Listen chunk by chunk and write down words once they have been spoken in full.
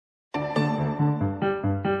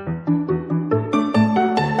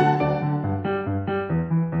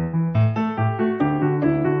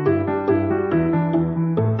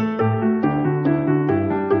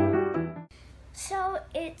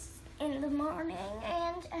morning,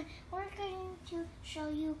 and we're going to show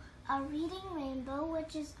you a Reading Rainbow,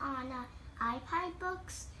 which is on iPad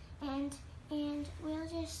books, and we'll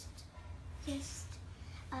just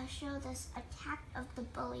show this Attack of the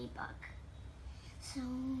Bully Bug.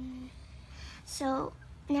 So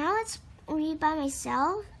now let's read by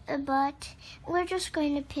myself, but we're just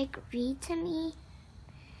going to pick Read to Me,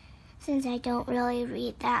 since I don't really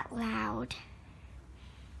read that loud.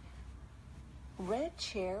 Red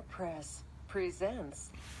Chair Press presents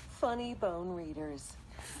Funny Bone Readers.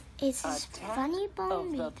 It's Attack Funny Bone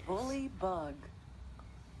of Readers. the Bully Bug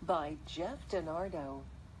by Jeff DiNardo.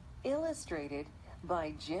 Illustrated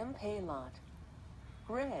by Jim Paylott.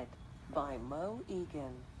 Read by Mo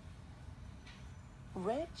Egan.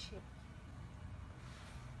 Red Chair.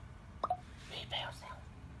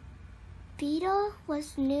 Beetle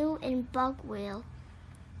was new in Bugwheel.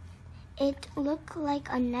 It looked like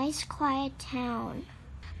a nice quiet town.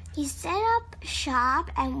 He set up shop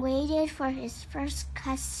and waited for his first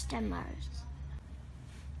customers.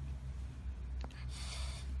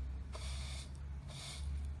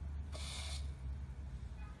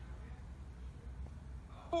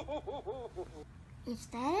 Is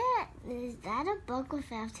that a bug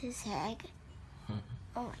without his head? Oh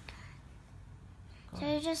my god. So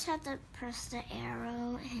you just have to press the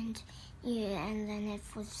arrow and then it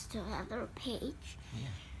flips to another page. Yeah.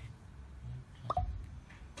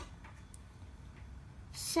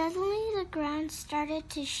 Suddenly the ground started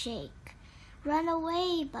to shake. "Run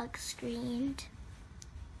away," Bug screamed.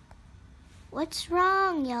 "What's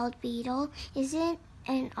wrong?" yelled Beetle. "Is it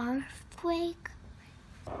an earthquake?"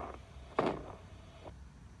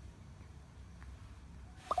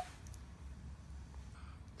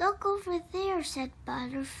 "Look over there," said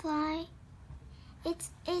Butterfly.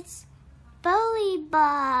 It's Bully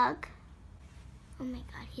Bug. Oh my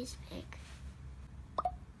god, he's big.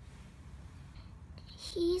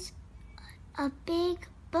 "He's a big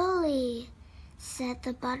bully," said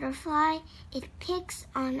the butterfly. "It picks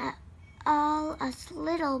on all us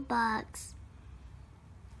little bugs."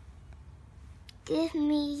 "Give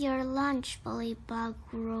me your lunch," Bully Bug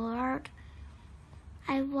roared.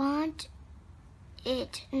 "I want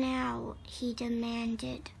it now," he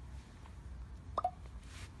demanded.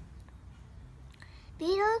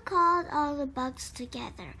 Beetle called all the bugs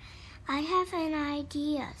together. "I have an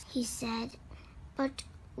idea," he said, "but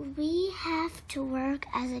we have to work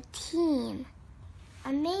as a team."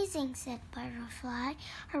 "Amazing," said Butterfly.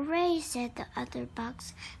 "Hooray," said the other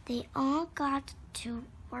bugs. They all got to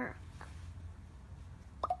work.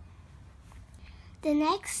 The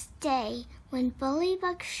next day, when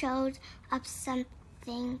Bullybug showed up,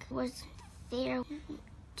 something was there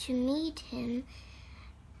to meet him.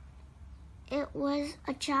 It was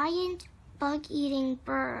a giant bug-eating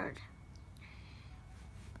bird.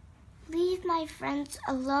 "Leave my friends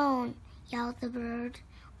alone," yelled the bird,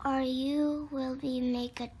 "or you will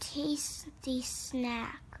make a tasty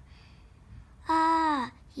snack."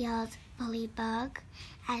 "Ah!" yelled Bullybug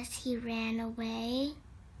as he ran away.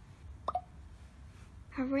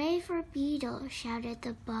 "Hooray for Beetle," shouted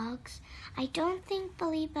the bugs. "I don't think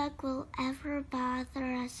Bullybug will ever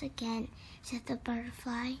bother us again," said the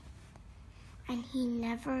butterfly. And he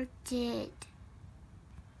never did.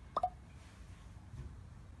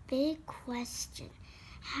 Big question.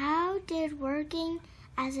 How did working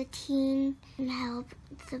as a team help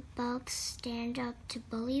the bugs stand up to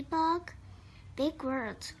Bullybug? Big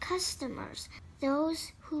words, customers,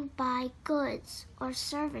 those who buy goods or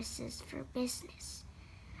services for business.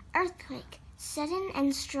 Earthquake, sudden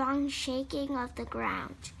and strong shaking of the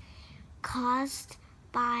ground, caused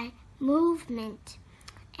by movement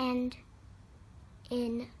and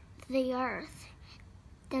in the earth.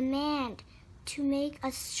 Demand to make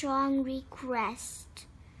a strong request.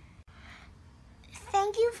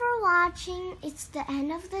 Thank you for watching. It's the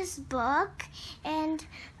end of this book, and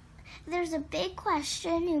there's a big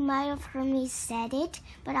question. You might have heard me said it,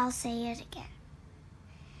 but I'll say it again,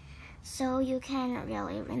 so you can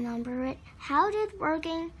really remember it. How did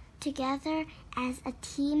working together as a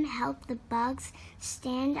team help the bugs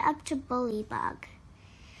stand up to Bullybug?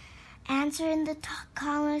 Answer in the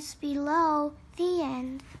comments below. The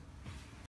end.